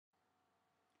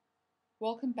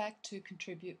Welcome back to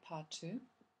Contribute Part 2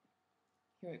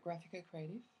 here at Graphico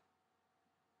Creative.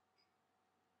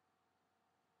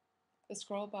 The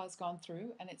scroll bar's gone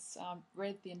through and it's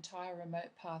read the entire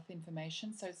remote path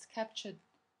information, so it's captured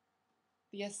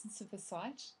the essence of the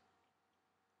site.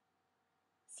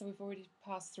 So we've already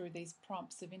passed through these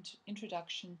prompts of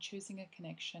introduction, choosing a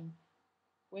connection,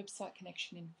 website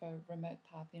connection info, remote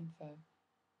path info.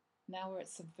 Now we're at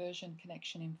subversion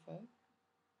connection info.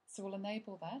 So we'll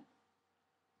enable that.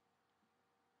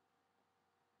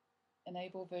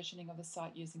 Enable versioning of the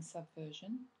site using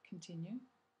subversion. Continue.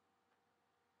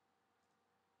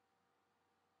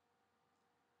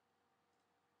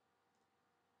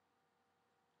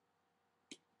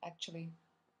 Actually,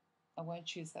 I won't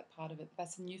choose that part of it.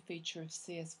 That's a new feature of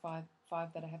CS5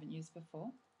 that I haven't used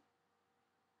before.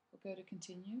 We'll go to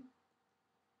continue.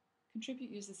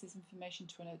 Contribute uses this information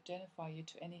to identify you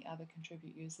to any other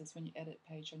contribute users when you edit a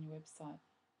page on your website.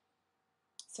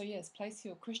 So yes, place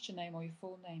your Christian name or your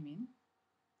full name in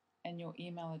and your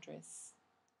email address.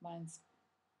 Mine's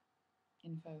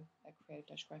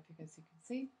info@creative-graphic, as you can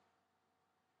see.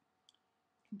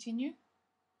 Continue.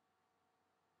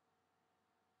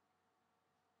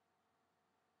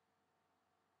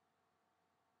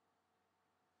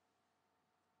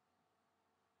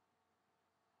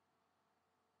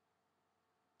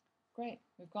 Great,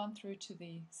 we've gone through to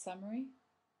the summary,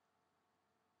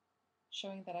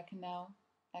 showing that I can now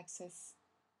access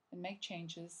and make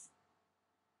changes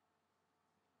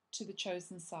to the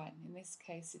chosen site. In this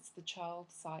case, it's the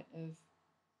child site of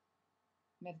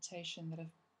meditation that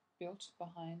I've built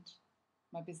behind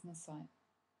my business site.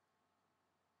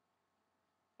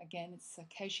 Again, it's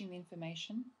caching the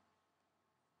information.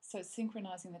 So it's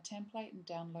synchronizing the template and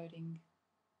downloading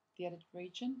the edit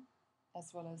region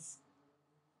as well as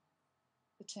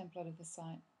the template of the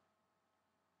site.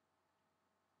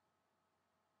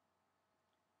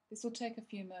 This will take a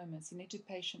few moments. You need to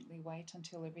patiently wait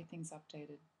until everything's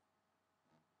updated.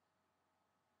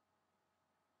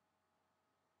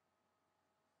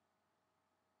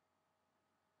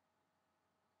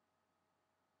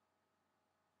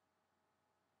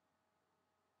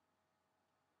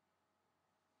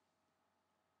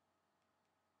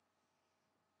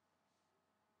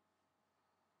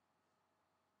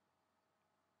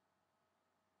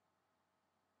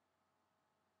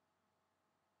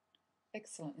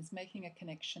 Excellent, it's making a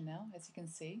connection now, as you can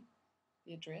see,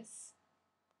 the address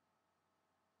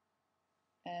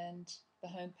and the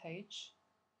home page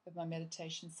of my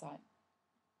meditation site.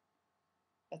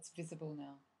 That's visible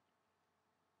now.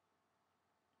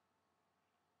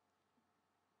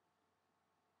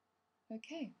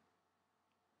 Okay,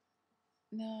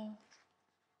 now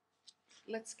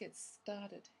let's get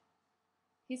started.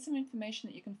 Here's some information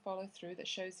that you can follow through that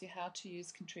shows you how to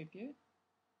use Contribute.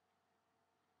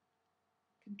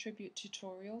 Contribute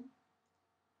tutorial.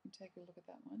 You can take a look at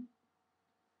that one.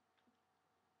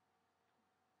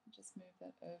 Just move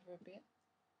that over a bit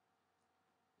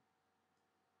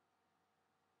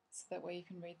so that way you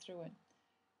can read through it.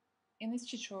 In this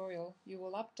tutorial, you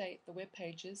will update the web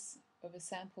pages of a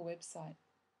sample website.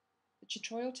 The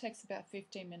tutorial takes about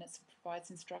 15 minutes and provides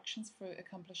instructions for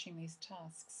accomplishing these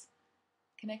tasks.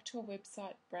 Connect to a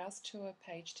website, browse to a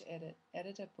page to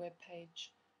edit a web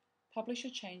page, publish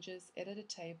your changes, edit a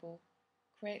table,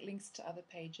 create links to other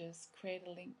pages, create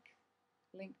a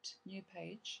linked new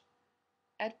page,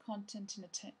 add content in a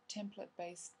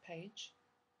template-based page,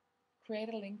 create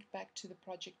a link back to the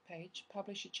project page,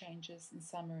 publish your changes, and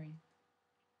summary.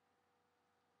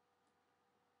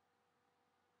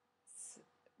 So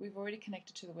we've already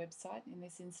connected to the website. In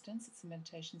this instance, it's a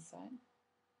meditation site.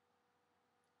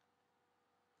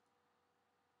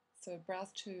 So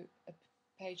browse to a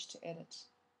page to edit.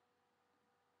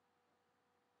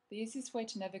 The easiest way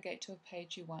to navigate to a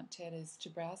page you want to edit is to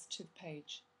browse to the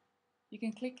page. You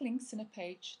can click links in a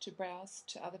page to browse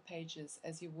to other pages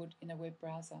as you would in a web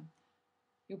browser.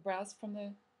 You'll browse from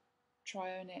the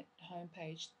Trionet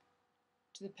homepage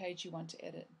to the page you want to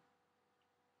edit.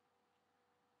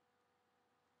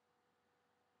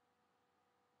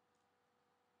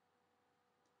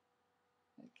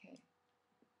 Okay,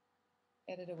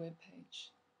 edit a web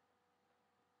page.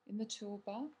 In the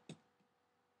toolbar,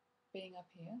 being up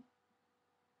here,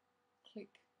 click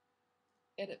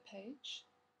Edit Page.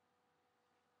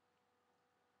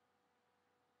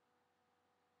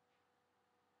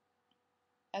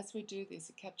 As we do this,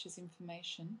 it captures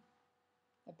information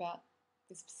about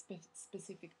this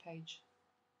specific page.